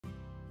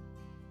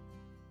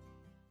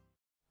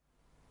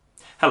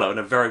Hello and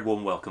a very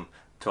warm welcome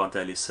to our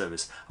daily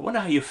service. I wonder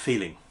how you're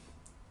feeling.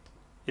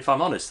 If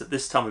I'm honest, at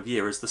this time of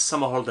year, as the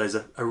summer holidays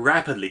are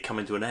rapidly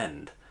coming to an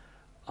end,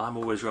 I'm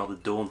always rather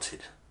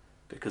daunted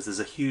because there's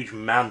a huge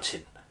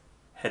mountain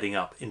heading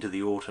up into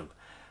the autumn,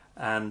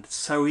 and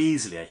so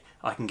easily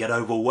I can get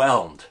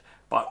overwhelmed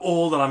by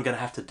all that I'm going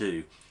to have to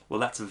do. Well,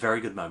 that's a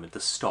very good moment to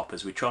stop,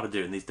 as we try to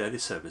do in these daily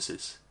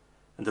services,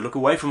 and to look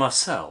away from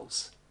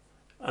ourselves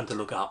and to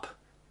look up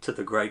to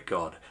the great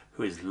God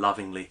who is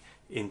lovingly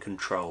in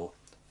control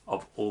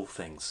of all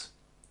things.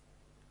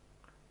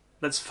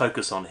 Let's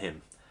focus on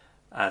him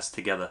as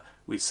together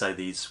we say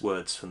these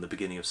words from the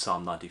beginning of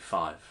Psalm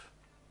 95.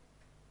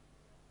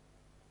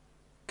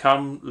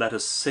 Come, let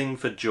us sing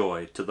for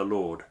joy to the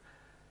Lord.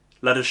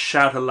 Let us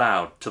shout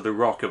aloud to the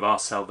rock of our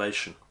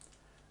salvation.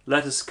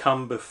 Let us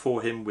come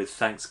before him with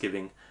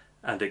thanksgiving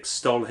and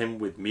extol him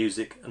with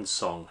music and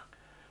song.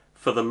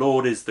 For the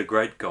Lord is the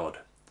great God,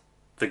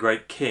 the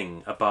great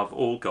King above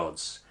all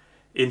gods.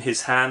 In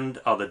his hand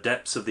are the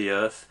depths of the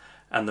earth,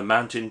 and the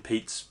mountain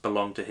peaks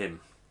belong to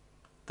him.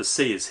 The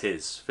sea is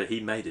his, for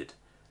he made it,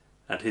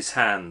 and his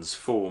hands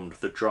formed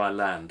the dry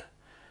land.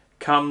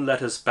 Come,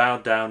 let us bow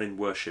down in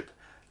worship.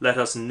 Let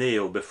us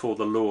kneel before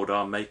the Lord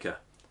our Maker.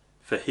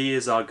 For he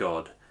is our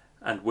God,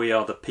 and we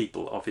are the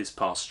people of his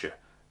pasture,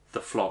 the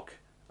flock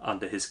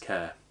under his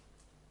care.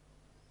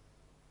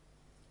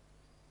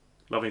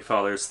 Loving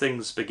Father, as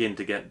things begin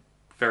to get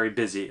very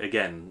busy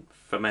again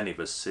for many of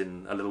us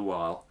in a little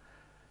while,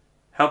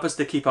 help us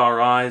to keep our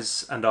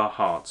eyes and our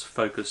hearts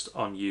focused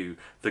on you,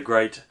 the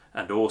great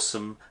and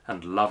awesome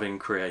and loving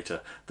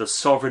Creator, the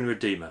sovereign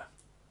Redeemer,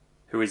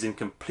 who is in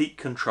complete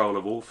control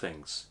of all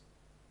things.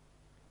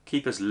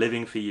 Keep us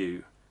living for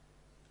you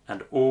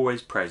and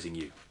always praising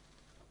you.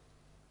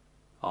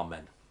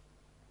 Amen.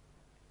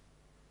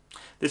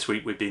 This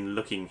week we've been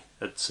looking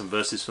at some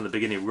verses from the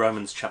beginning of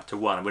Romans chapter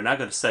 1, and we're now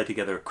going to say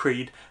together a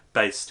creed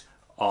based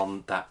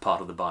on that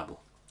part of the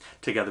Bible.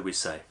 Together we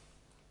say,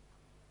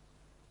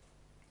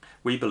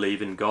 we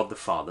believe in God the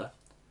Father,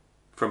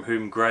 from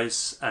whom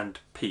grace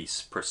and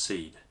peace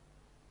proceed,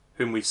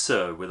 whom we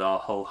serve with our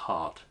whole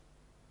heart.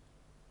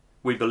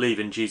 We believe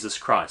in Jesus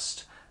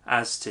Christ,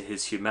 as to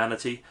his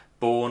humanity,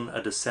 born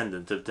a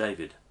descendant of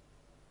David.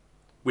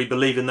 We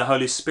believe in the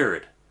Holy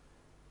Spirit,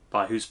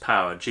 by whose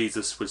power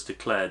Jesus was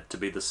declared to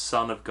be the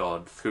Son of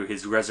God through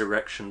his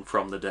resurrection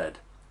from the dead.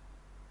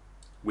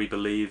 We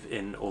believe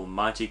in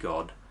Almighty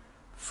God,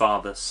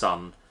 Father,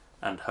 Son,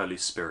 and Holy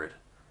Spirit.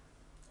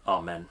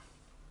 Amen.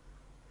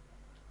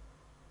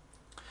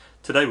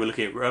 Today we're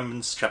looking at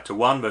Romans chapter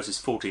 1, verses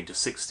 14 to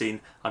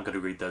 16. I'm going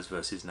to read those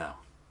verses now.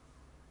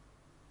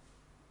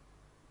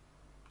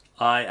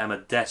 I am a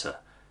debtor,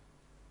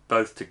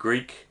 both to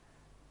Greek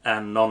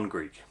and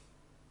non-Greek,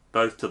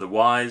 both to the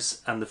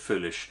wise and the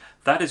foolish.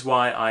 That is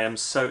why I am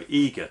so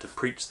eager to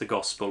preach the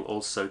gospel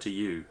also to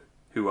you,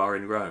 who are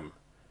in Rome.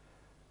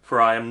 For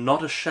I am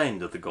not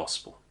ashamed of the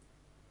gospel,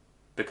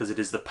 because it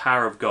is the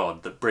power of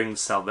God that brings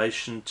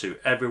salvation to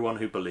everyone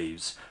who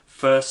believes,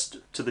 first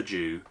to the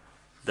Jew,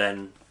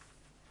 then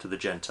to the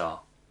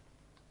Gentile.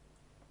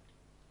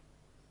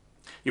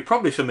 You're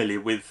probably familiar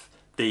with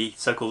the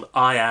so-called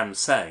I am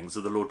sayings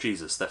of the Lord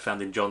Jesus. They're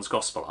found in John's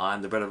Gospel. I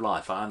am the bread of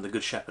life, I am the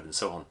good shepherd, and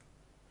so on.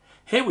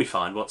 Here we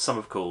find what some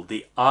have called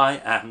the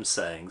I am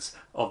sayings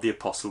of the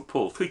Apostle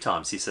Paul. 3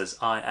 times he says,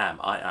 I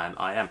am, I am,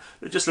 I am.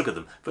 Just look at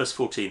them. Verse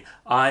 14,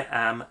 I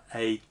am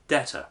a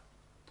debtor,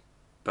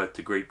 both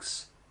to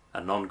Greeks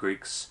and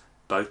non-Greeks,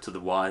 both to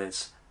the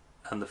wise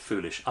and the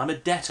foolish. I'm a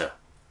debtor.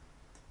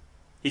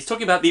 He's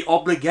talking about the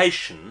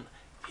obligation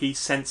he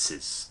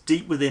senses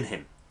deep within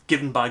him,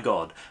 given by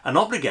God. An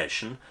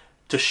obligation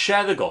to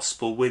share the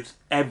gospel with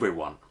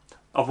everyone,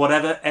 of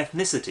whatever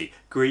ethnicity,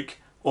 Greek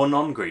or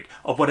non-Greek,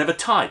 of whatever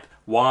type,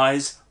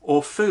 wise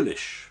or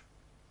foolish.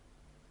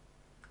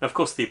 Of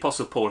course, the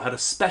Apostle Paul had a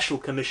special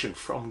commission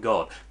from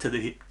God to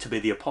be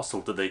the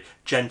apostle to the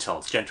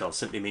Gentiles. Gentiles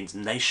simply means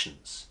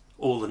nations,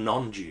 all the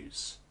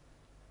non-Jews.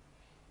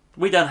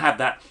 We don't have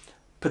that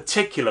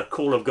particular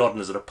call of God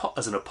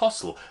as an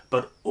apostle,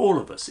 but all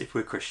of us, if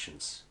we're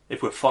Christians,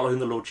 if we're following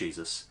the Lord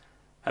Jesus,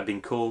 have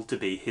been called to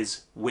be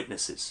his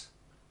witnesses.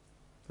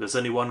 There's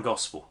only one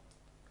gospel.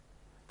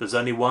 There's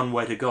only one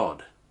way to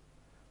God.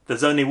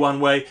 There's only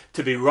one way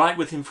to be right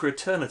with him for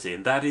eternity,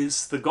 and that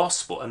is the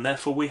gospel, and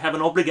therefore we have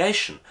an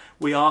obligation.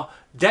 We are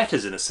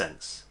debtors, in a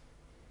sense,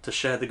 to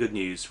share the good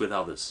news with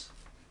others.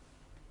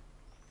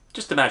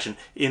 Just imagine,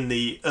 in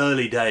the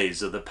early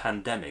days of the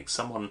pandemic,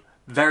 someone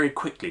very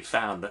quickly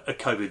found a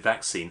COVID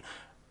vaccine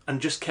and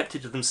just kept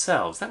it to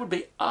themselves. That would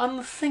be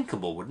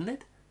unthinkable, wouldn't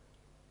it?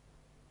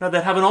 No,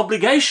 they'd have an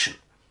obligation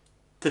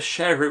to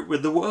share it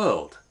with the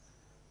world.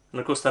 And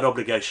of course that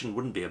obligation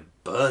wouldn't be a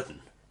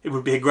burden. It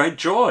would be a great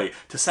joy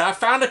to say, I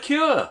found a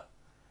cure.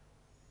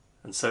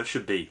 And so it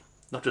should be,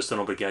 not just an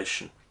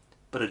obligation,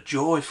 but a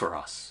joy for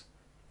us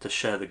to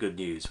share the good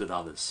news with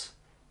others.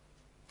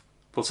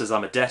 Paul says,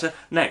 I'm a debtor.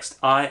 Next,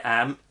 I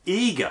am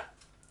eager.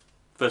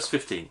 Verse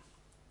 15.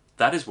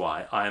 That is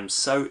why I am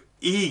so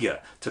eager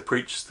to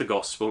preach the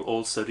gospel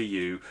also to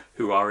you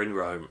who are in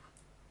Rome.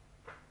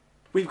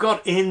 We've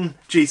got in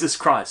Jesus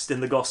Christ,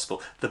 in the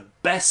gospel, the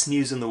best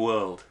news in the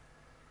world.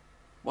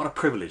 What a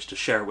privilege to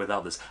share it with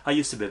others. I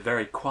used to be a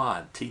very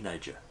quiet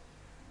teenager.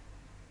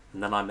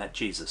 And then I met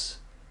Jesus.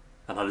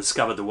 And I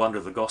discovered the wonder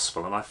of the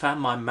gospel. And I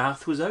found my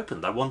mouth was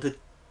opened. I wanted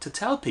to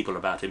tell people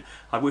about him.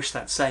 I wish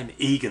that same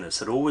eagerness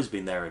had always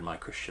been there in my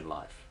Christian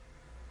life.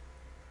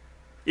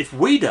 If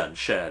we don't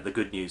share the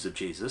good news of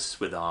Jesus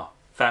with our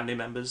family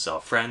members, our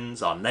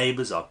friends, our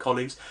neighbours, our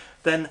colleagues,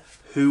 then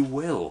who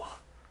will?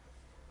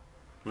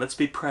 Let's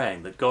be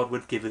praying that God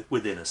would give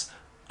within us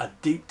a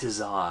deep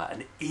desire,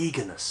 an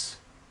eagerness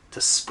to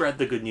spread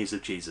the good news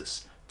of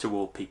Jesus to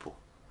all people.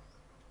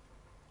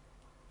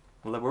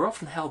 Well, we're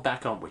often held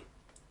back, aren't we?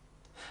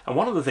 And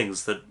one of the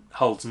things that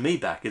holds me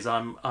back is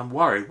I'm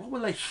worried, what will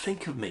they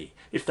think of me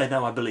if they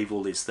know I believe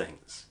all these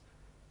things?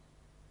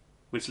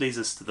 Which leads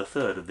us to the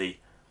third of the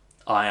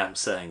I am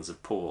sayings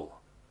of Paul.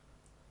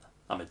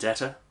 I'm a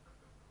debtor,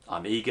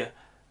 I'm eager,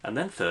 and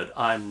then third,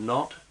 I'm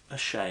not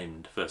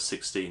ashamed, verse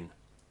 16.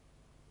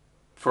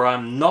 For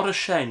I'm not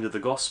ashamed of the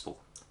gospel,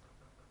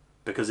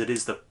 because it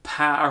is the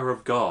power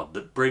of God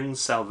that brings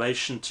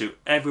salvation to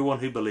everyone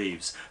who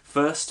believes,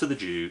 first to the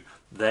Jew,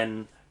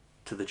 then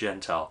to the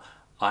Gentile.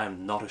 I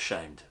am not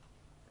ashamed.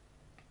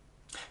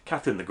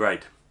 Catherine the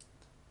Great,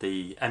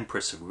 the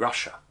Empress of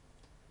Russia,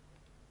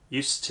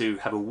 used to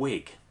have a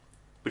wig,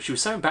 but she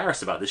was so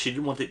embarrassed about this she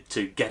didn't want it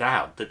to get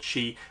out that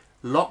she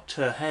locked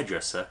her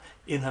hairdresser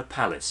in her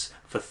palace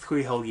for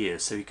 3 whole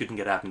years so he couldn't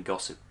get out and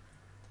gossip.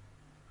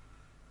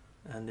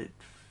 And it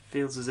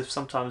feels as if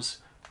sometimes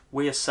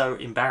we are so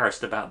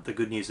embarrassed about the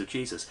good news of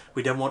Jesus.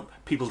 We don't want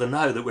people to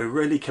know that we're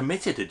really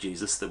committed to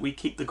Jesus, that we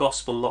keep the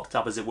gospel locked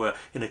up, as it were,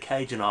 in a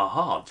cage in our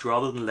hearts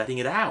rather than letting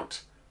it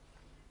out.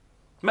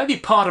 Maybe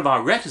part of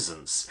our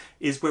reticence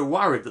is we're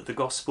worried that the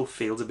gospel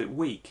feels a bit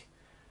weak.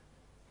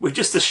 We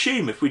just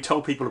assume if we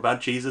told people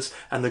about Jesus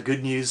and the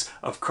good news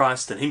of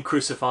Christ and him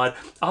crucified,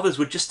 others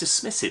would just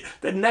dismiss it.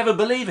 They'd never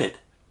believe it.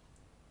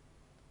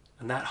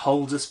 And that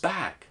holds us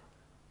back.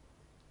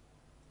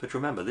 But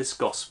remember, this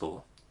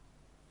gospel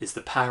is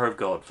the power of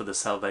God for the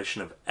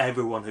salvation of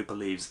everyone who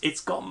believes.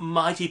 It's got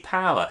mighty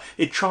power.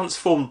 It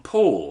transformed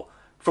Paul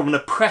from an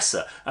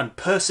oppressor and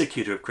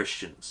persecutor of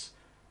Christians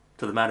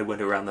to the man who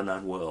went around the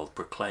known world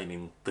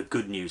proclaiming the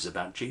good news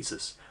about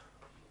Jesus.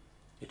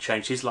 It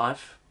changed his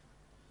life.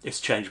 It's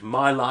changed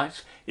my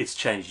life. It's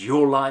changed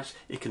your lives.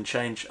 It can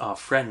change our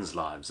friends'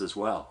 lives as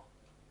well.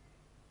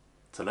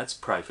 So let's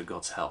pray for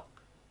God's help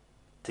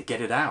to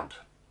get it out,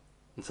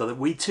 and so that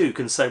we too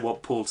can say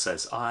what Paul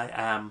says, I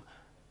am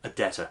a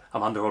debtor,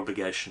 I'm under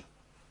obligation,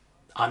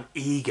 I'm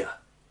eager,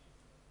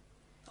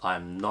 I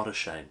am not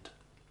ashamed.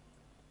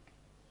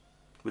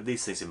 With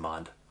these things in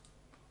mind,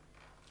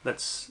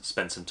 let's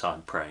spend some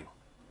time praying.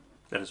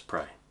 Let us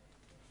pray.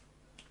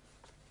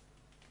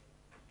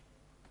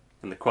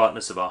 In the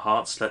quietness of our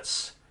hearts,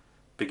 let's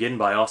begin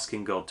by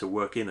asking God to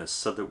work in us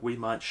so that we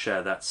might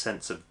share that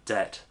sense of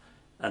debt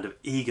and of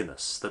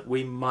eagerness, that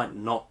we might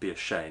not be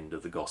ashamed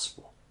of the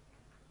gospel.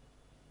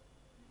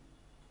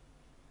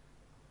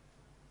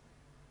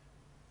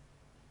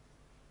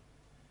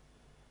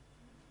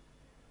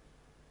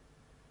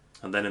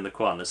 And then in the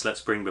quietness,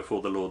 let's bring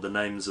before the Lord the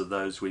names of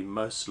those we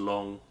most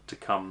long to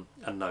come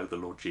and know the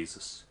Lord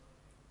Jesus.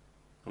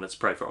 And let's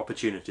pray for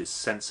opportunities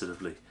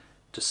sensitively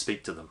to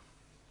speak to them.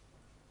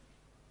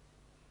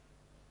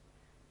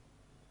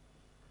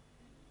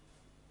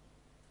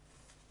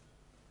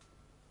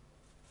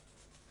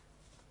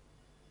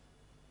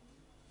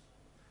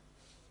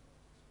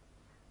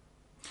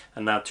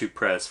 And now 2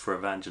 prayers for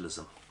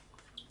evangelism.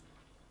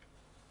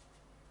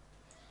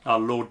 Our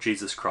Lord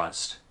Jesus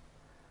Christ,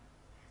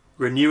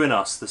 renew in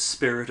us the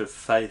spirit of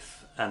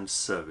faith and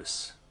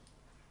service.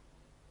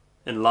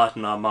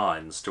 Enlighten our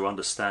minds to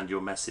understand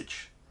your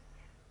message,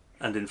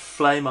 and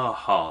inflame our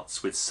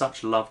hearts with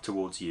such love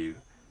towards you,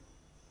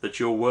 that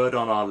your word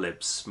on our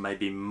lips may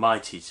be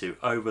mighty to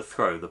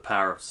overthrow the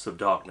powers of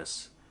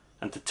darkness,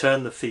 and to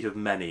turn the feet of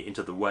many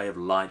into the way of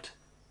light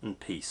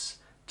and peace,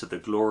 to the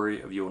glory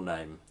of your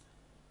name.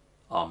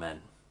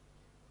 Amen.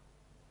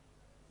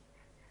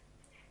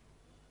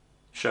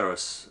 Show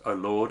us, O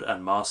Lord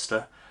and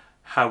Master,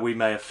 how we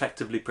may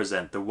effectively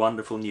present the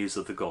wonderful news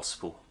of the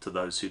gospel to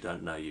those who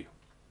don't know you.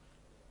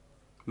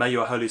 May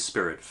your Holy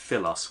Spirit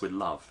fill us with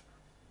love,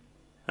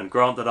 and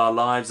grant that our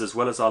lives as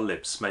well as our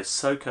lips may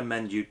so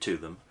commend you to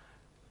them,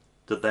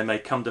 that they may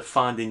come to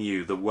find in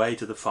you the way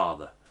to the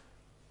Father,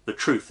 the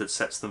truth that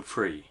sets them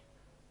free,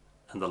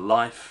 and the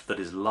life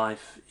that is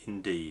life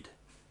indeed,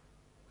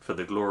 for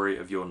the glory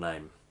of your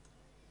name.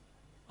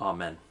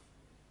 Amen.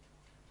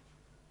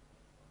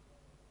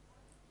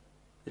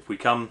 If we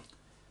come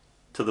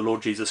to the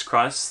Lord Jesus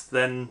Christ,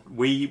 then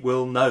we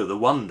will know the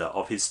wonder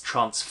of his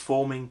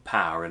transforming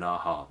power in our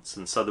hearts.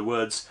 And so the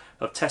words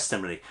of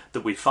testimony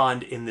that we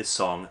find in this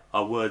song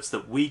are words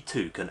that we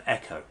too can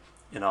echo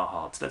in our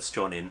hearts. Let's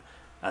join in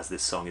as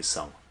this song is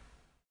sung.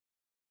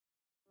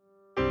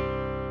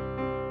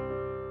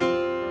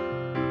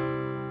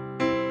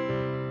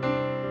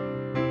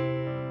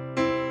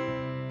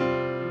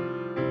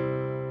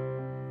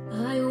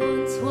 I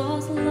once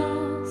was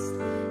lost.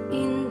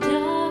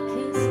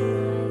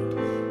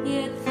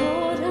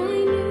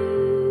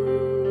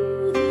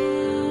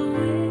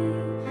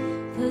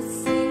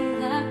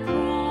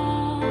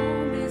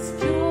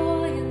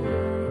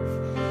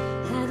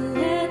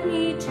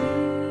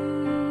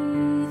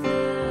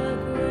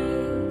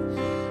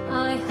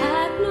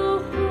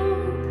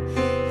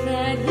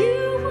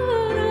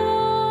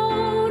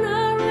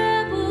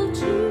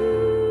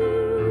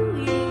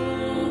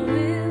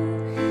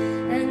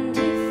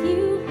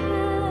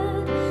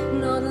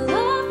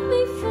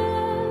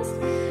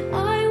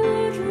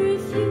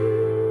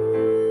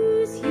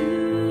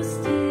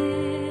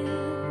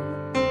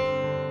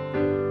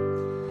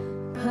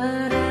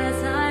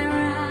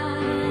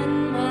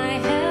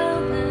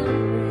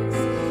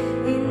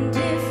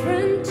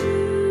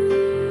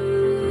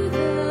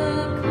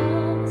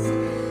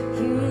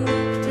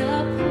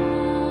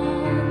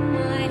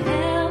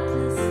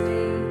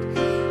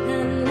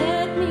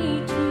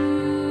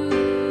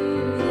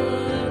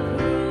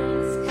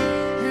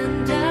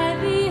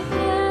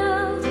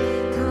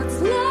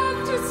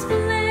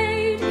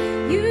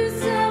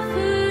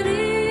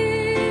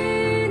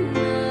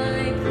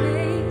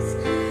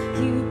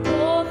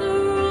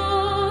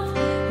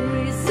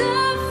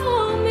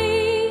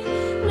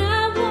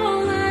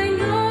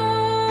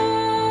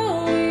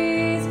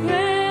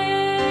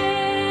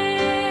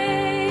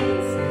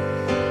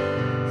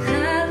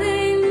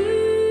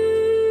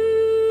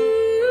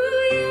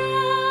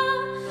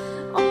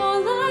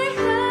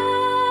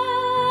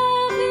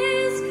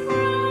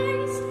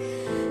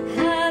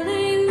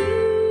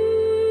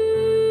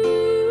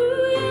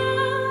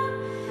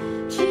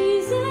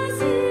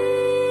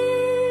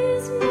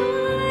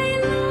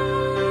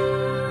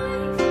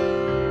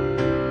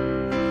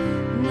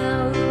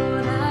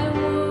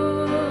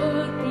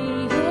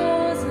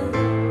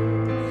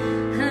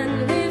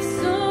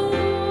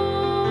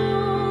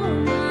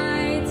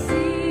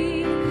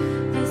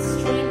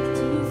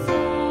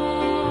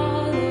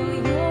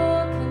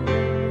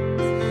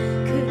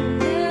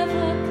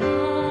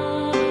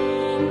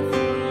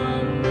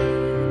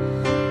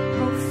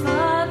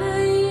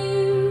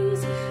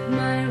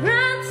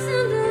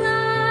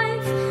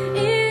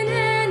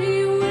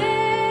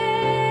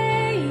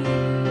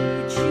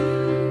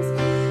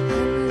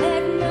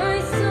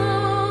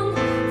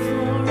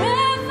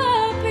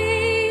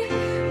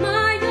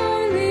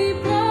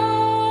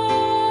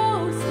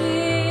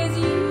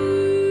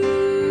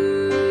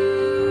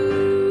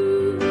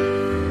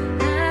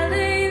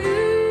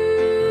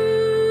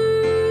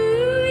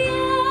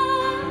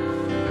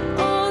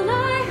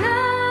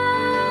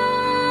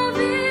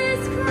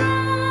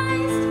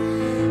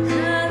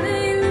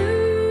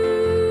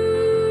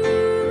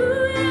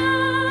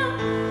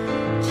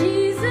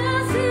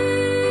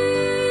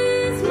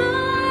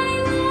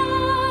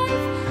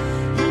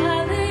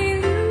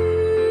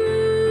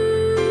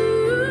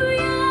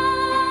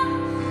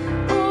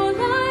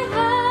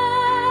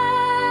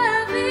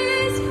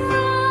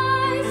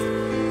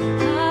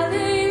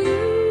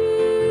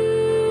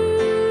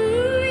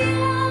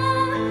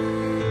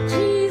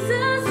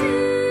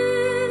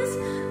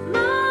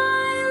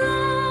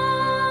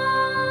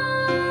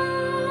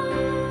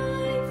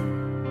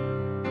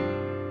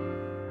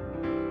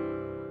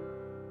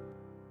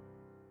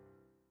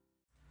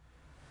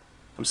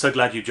 I'm so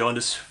glad you joined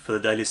us for the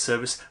daily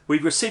service.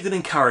 We've received an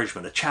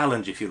encouragement, a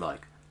challenge if you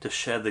like, to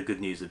share the good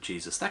news of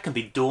Jesus. That can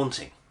be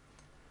daunting,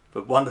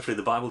 but wonderfully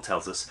the Bible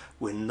tells us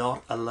we're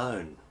not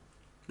alone.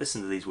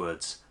 Listen to these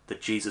words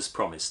that Jesus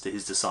promised to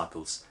his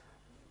disciples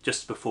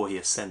just before he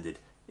ascended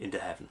into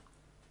heaven.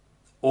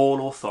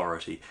 All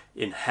authority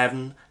in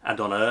heaven and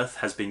on earth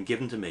has been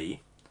given to me.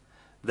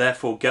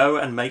 Therefore go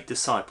and make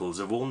disciples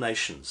of all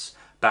nations,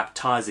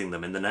 baptizing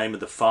them in the name of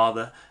the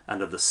Father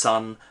and of the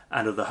Son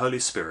and of the Holy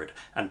Spirit,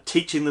 and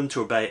teaching them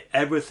to obey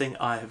everything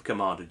I have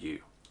commanded you.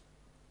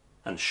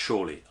 And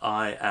surely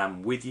I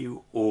am with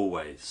you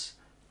always,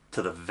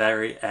 to the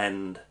very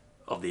end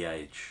of the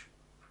age.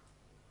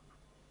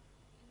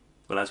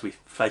 Well, as we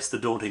face the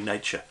daunting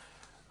nature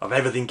of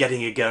everything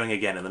getting it going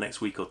again in the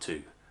next week or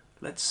two,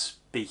 let's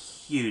be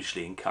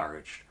hugely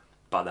encouraged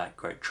by that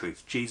great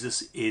truth.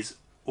 Jesus is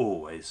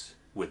always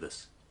with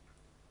us.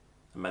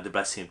 And may the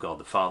blessing of God,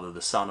 the Father,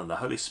 the Son, and the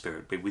Holy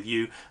Spirit be with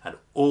you and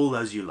all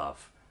those you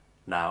love,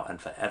 now and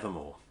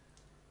forevermore.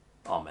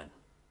 Amen.